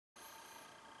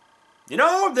You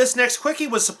know, this next quickie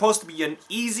was supposed to be an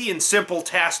easy and simple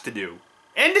task to do.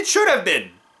 And it should have been.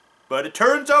 But it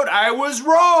turns out I was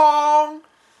wrong.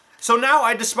 So now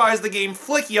I despise the game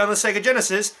Flicky on the Sega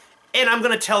Genesis, and I'm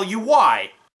gonna tell you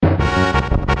why.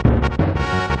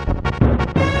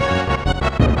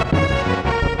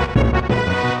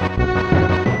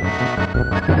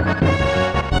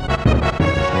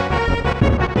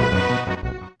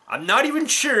 I'm not even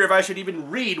sure if I should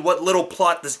even read what little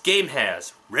plot this game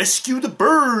has. Rescue the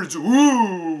birds,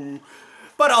 ooh!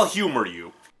 But I'll humor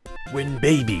you. When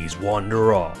babies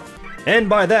wander off. And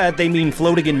by that they mean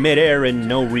floating in midair in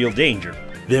no real danger.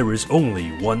 There is only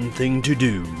one thing to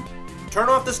do. Turn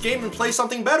off this game and play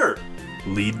something better.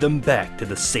 Lead them back to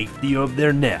the safety of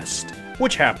their nest.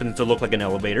 Which happens to look like an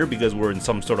elevator because we're in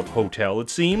some sort of hotel, it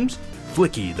seems.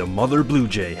 Flicky, the mother blue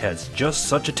jay, has just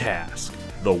such a task.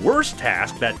 The worst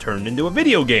task that turned into a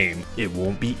video game. It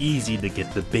won't be easy to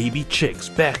get the baby chicks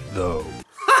back though.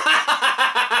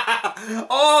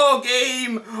 Oh,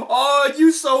 game! Oh,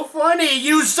 you so funny,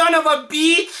 you son of a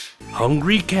beach!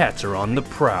 Hungry cats are on the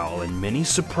prowl and many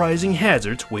surprising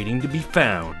hazards waiting to be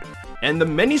found. And the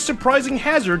many surprising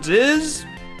hazards is...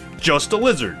 just a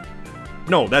lizard.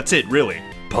 No, that's it, really.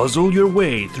 Puzzle your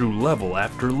way through level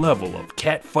after level of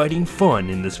cat fighting fun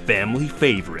in this family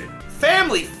favorite.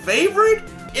 Family favorite?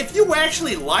 If you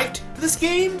actually liked this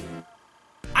game,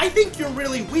 I think you're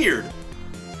really weird.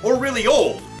 Or really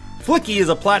old. Flicky is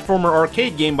a platformer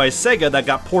arcade game by Sega that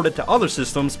got ported to other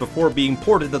systems before being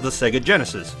ported to the Sega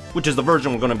Genesis, which is the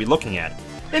version we're going to be looking at.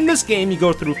 In this game, you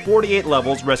go through 48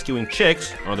 levels rescuing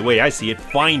chicks, or the way I see it,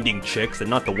 finding chicks and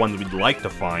not the ones we'd like to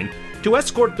find, to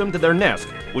escort them to their nest,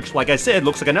 which like I said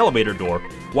looks like an elevator door,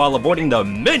 while avoiding the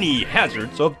many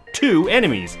hazards of two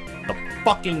enemies. The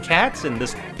fucking cats and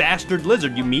this bastard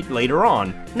lizard you meet later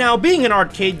on. Now, being an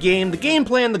arcade game, the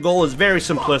gameplay and the goal is very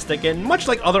simplistic, and much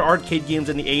like other arcade games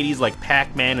in the 80s like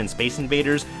Pac-Man and Space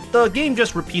Invaders, the game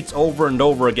just repeats over and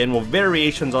over again with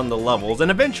variations on the levels and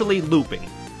eventually looping.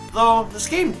 Though, this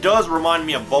game does remind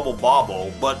me of Bubble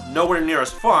Bobble, but nowhere near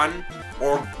as fun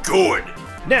or good.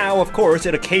 Now, of course,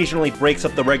 it occasionally breaks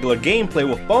up the regular gameplay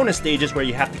with bonus stages where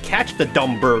you have to catch the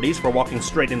dumb birdies for walking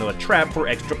straight into a trap for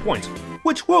extra points,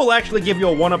 which will actually give you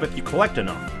a 1-up if you collect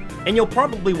enough. And you'll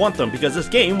probably want them because this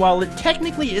game, while it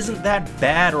technically isn't that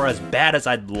bad or as bad as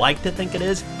I'd like to think it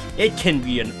is, it can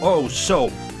be an oh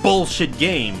so bullshit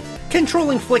game.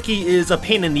 Controlling Flicky is a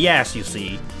pain in the ass, you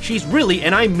see. She's really,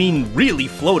 and I mean really,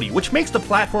 floaty, which makes the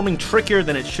platforming trickier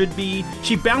than it should be.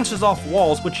 She bounces off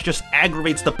walls, which just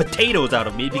aggravates the potatoes out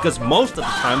of me because most of the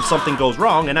time something goes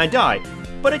wrong and I die.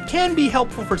 But it can be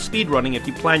helpful for speedrunning if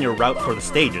you plan your route for the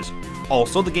stages.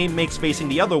 Also, the game makes facing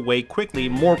the other way quickly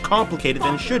more complicated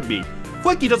than it should be.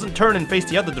 Flicky doesn't turn and face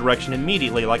the other direction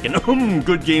immediately like in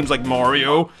good games like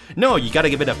Mario. No, you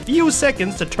gotta give it a few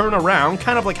seconds to turn around,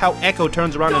 kind of like how Echo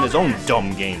turns around in his own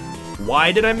dumb game.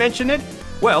 Why did I mention it?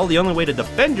 Well, the only way to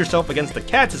defend yourself against the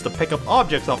cats is to pick up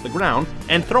objects off the ground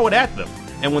and throw it at them.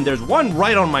 And when there's one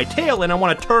right on my tail and I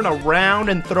want to turn around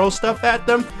and throw stuff at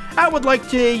them, I would like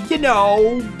to, you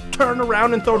know, turn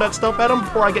around and throw that stuff at them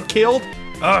before I get killed.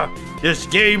 This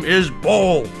game is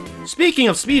bull. Speaking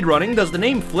of speedrunning, does the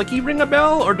name Flicky ring a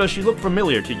bell, or does she look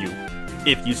familiar to you?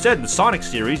 If you said the Sonic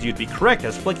series, you'd be correct,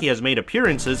 as Flicky has made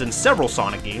appearances in several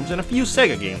Sonic games and a few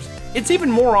Sega games. It's even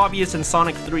more obvious in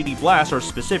Sonic 3D Blast, or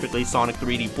specifically Sonic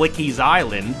 3D Flicky's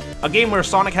Island, a game where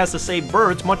Sonic has to save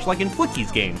birds much like in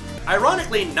Flicky's game.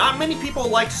 Ironically, not many people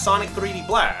liked Sonic 3D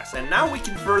Blast, and now we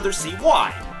can further see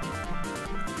why.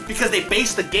 Because they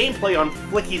based the gameplay on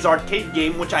Flicky's arcade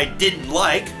game, which I didn't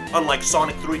like, unlike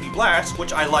Sonic 3D Blast,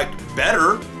 which I liked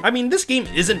better. I mean, this game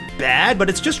isn't bad, but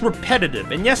it's just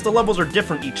repetitive, and yes, the levels are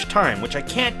different each time, which I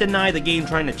can't deny the game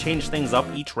trying to change things up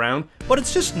each round, but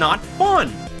it's just not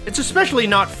fun. It's especially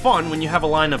not fun when you have a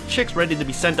line of chicks ready to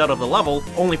be sent out of the level,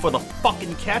 only for the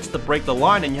fucking cats to break the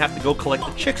line and you have to go collect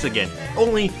the chicks again.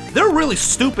 Only, they're really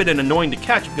stupid and annoying to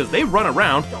catch because they run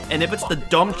around, and if it's the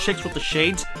dumb chicks with the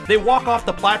shades, they walk off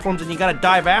the platforms and you gotta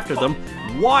dive after them,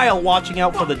 while watching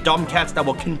out for the dumb cats that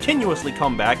will continuously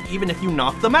come back even if you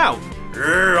knock them out.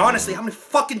 Honestly, how many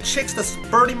fucking chicks does this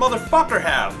birdie motherfucker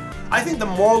have? I think the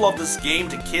moral of this game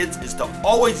to kids is to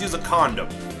always use a condom,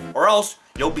 or else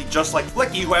you'll be just like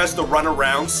Flicky, who has to run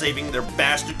around saving their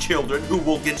bastard children who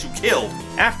will get you killed.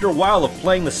 After a while of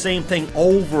playing the same thing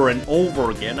over and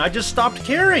over again, I just stopped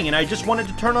caring and I just wanted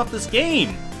to turn off this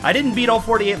game. I didn't beat all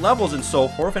 48 levels and so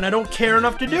forth, and I don't care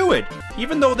enough to do it.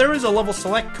 Even though there is a level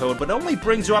select code, but it only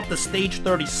brings you up to stage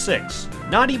 36.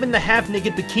 Not even the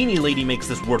half-naked bikini lady makes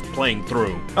this worth playing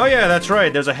through. Oh yeah, that's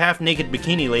right, there's a half-naked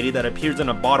bikini lady that appears in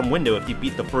a bottom window if you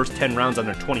beat the first 10 rounds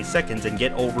under 20 seconds and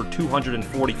get over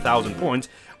 240,000 points,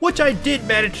 which I did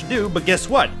manage to do, but guess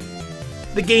what?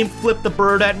 The game flipped the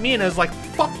bird at me and I was like,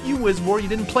 fuck you, Wizwar, you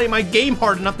didn't play my game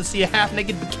hard enough to see a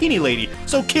half-naked bikini lady,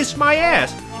 so kiss my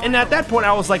ass. And at that point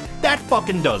I was like, that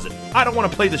fucking does it. I don't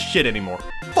want to play this shit anymore.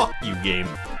 Fuck you, game.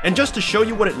 And just to show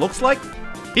you what it looks like,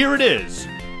 here it is.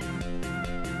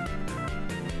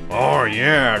 Oh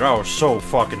yeah, that was so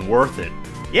fucking worth it.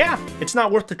 Yeah, it's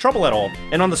not worth the trouble at all.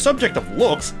 And on the subject of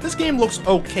looks, this game looks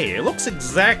okay. It looks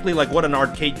exactly like what an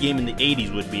arcade game in the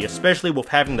 80s would be, especially with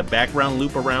having the background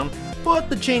loop around. But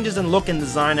the changes in look and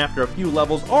design after a few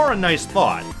levels are a nice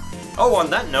thought. Oh,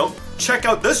 on that note, check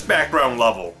out this background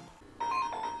level.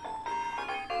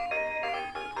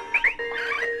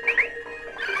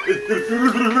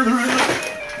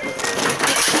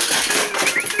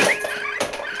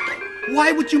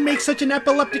 Why would you make such an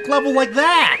epileptic level like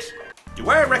that? Do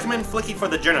I recommend Flicky for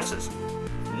the Genesis?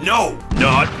 No!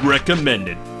 Not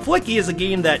recommended. Flicky is a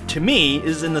game that, to me,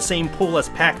 is in the same pool as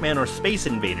Pac-Man or Space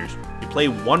Invaders. You play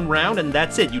one round and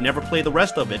that's it, you never play the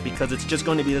rest of it because it's just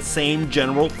going to be the same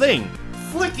general thing.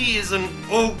 Flicky is an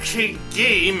okay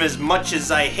game as much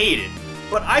as I hate it,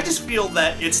 but I just feel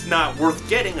that it's not worth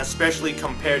getting, especially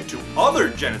compared to other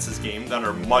Genesis games that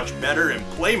are much better and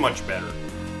play much better.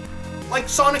 Like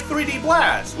Sonic 3D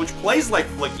Blast, which plays like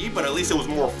Flicky, but at least it was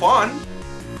more fun.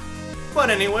 But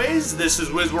anyways, this is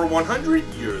Wizwar100,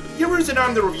 you're the viewers and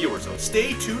I'm the reviewer, so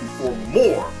stay tuned for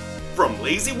more from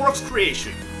LazyWorks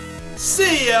Creation.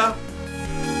 See ya!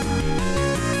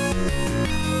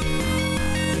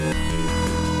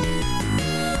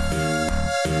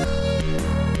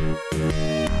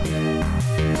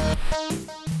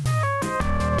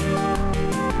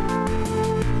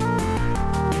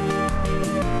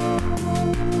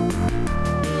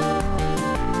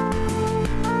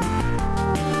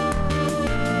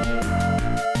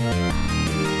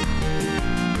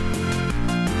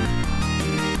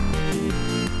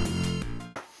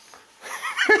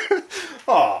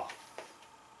 Oh.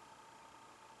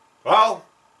 Well,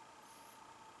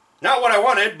 not what I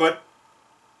wanted, but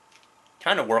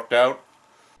kind of worked out.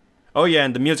 Oh yeah,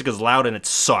 and the music is loud and it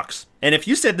sucks. And if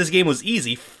you said this game was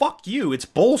easy, fuck you, it's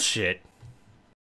bullshit.